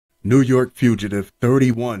New York fugitive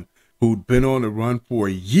 31, who'd been on the run for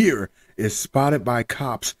a year, is spotted by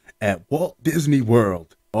cops at Walt Disney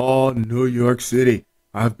World. Oh, New York City.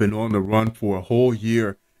 I've been on the run for a whole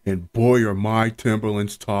year, and boy, are my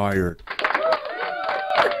Timberlands tired.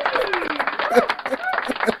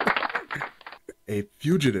 A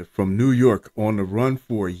fugitive from New York on the run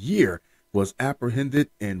for a year was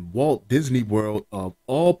apprehended in Walt Disney World, of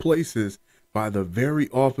all places, by the very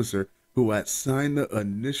officer who had signed the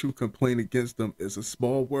initial complaint against him. Is a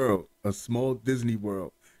small world, a small Disney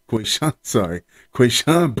World.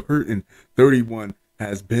 Quashon Burton, 31,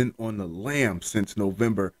 has been on the lam since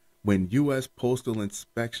November, when U.S. Postal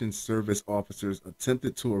Inspection Service officers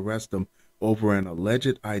attempted to arrest him over an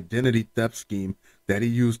alleged identity theft scheme that he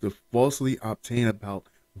used to falsely obtain about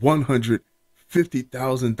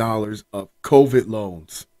 $150,000 of COVID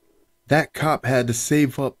loans. That cop had to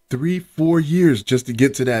save up 3-4 years just to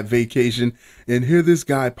get to that vacation, and here this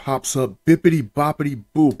guy pops up bippity boppity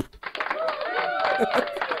boop.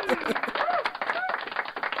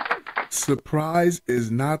 Surprise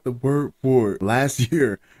is not the word for it. Last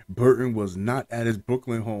year, Burton was not at his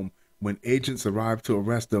Brooklyn home when agents arrived to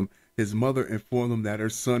arrest him. His mother informed him that her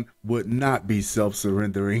son would not be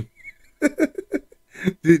self-surrendering.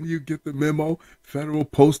 Didn't you get the memo? Federal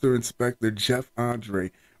Postal Inspector Jeff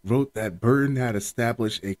Andre wrote that Burton had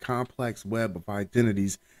established a complex web of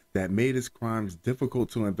identities that made his crimes difficult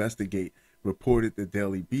to investigate, reported the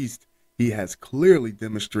Daily Beast. He has clearly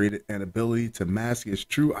demonstrated an ability to mask his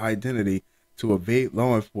true identity to evade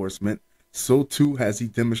law enforcement. So too has he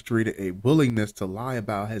demonstrated a willingness to lie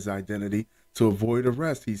about his identity to avoid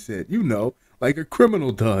arrest, he said. You know, like a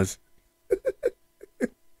criminal does.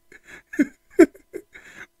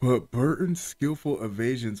 But Burton's skillful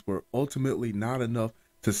evasions were ultimately not enough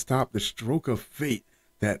to stop the stroke of fate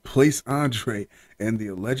that placed Andre and the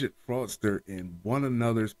alleged fraudster in one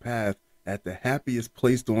another's path at the happiest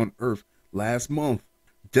place on earth last month.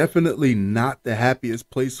 Definitely not the happiest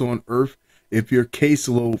place on earth if your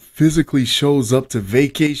caseload physically shows up to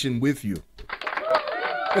vacation with you.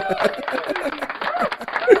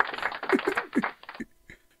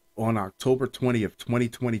 On October 20th,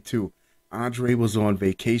 2022, Andre was on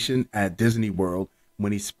vacation at Disney World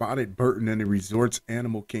when he spotted Burton in the resort's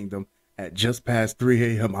Animal Kingdom at just past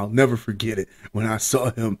 3 a.m. I'll never forget it when I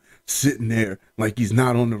saw him sitting there like he's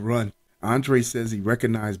not on the run. Andre says he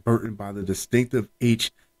recognized Burton by the distinctive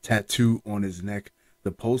H tattoo on his neck.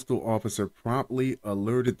 The postal officer promptly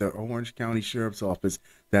alerted the Orange County Sheriff's Office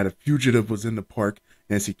that a fugitive was in the park,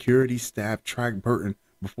 and security staff tracked Burton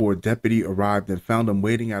before a deputy arrived and found him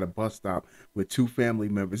waiting at a bus stop with two family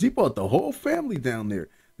members. He brought the whole family down there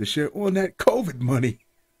to share on that COVID money.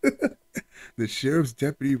 The sheriff's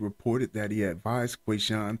deputy reported that he advised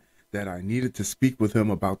Quashon that I needed to speak with him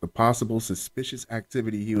about the possible suspicious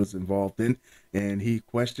activity he was involved in, and he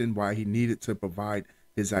questioned why he needed to provide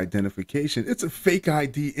his identification. It's a fake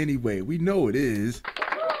ID anyway. We know it is.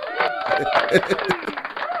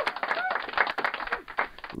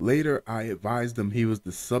 Later, I advised him he was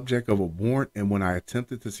the subject of a warrant, and when I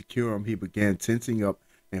attempted to secure him, he began tensing up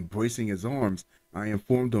and bracing his arms. I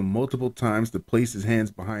informed him multiple times to place his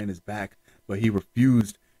hands behind his back, but he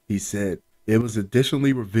refused, he said. It was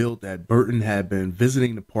additionally revealed that Burton had been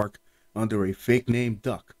visiting the park under a fake name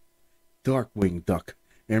Darkwing Duck,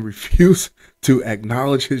 and refused to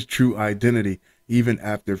acknowledge his true identity even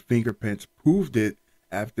after fingerprints proved it.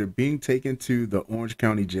 After being taken to the Orange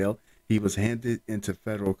County Jail, he was handed into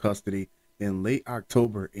federal custody. In late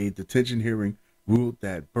October, a detention hearing ruled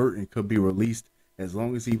that Burton could be released as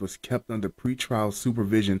long as he was kept under pretrial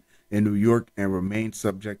supervision in New York and remained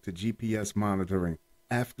subject to GPS monitoring.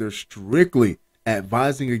 After strictly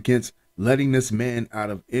advising against letting this man out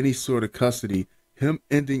of any sort of custody, him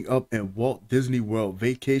ending up in Walt Disney World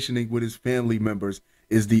vacationing with his family members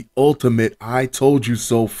is the ultimate I told you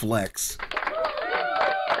so flex.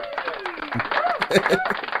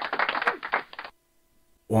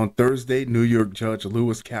 On Thursday, New York Judge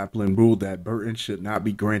Lewis Kaplan ruled that Burton should not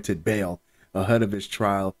be granted bail ahead of his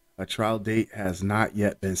trial. A trial date has not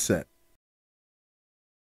yet been set.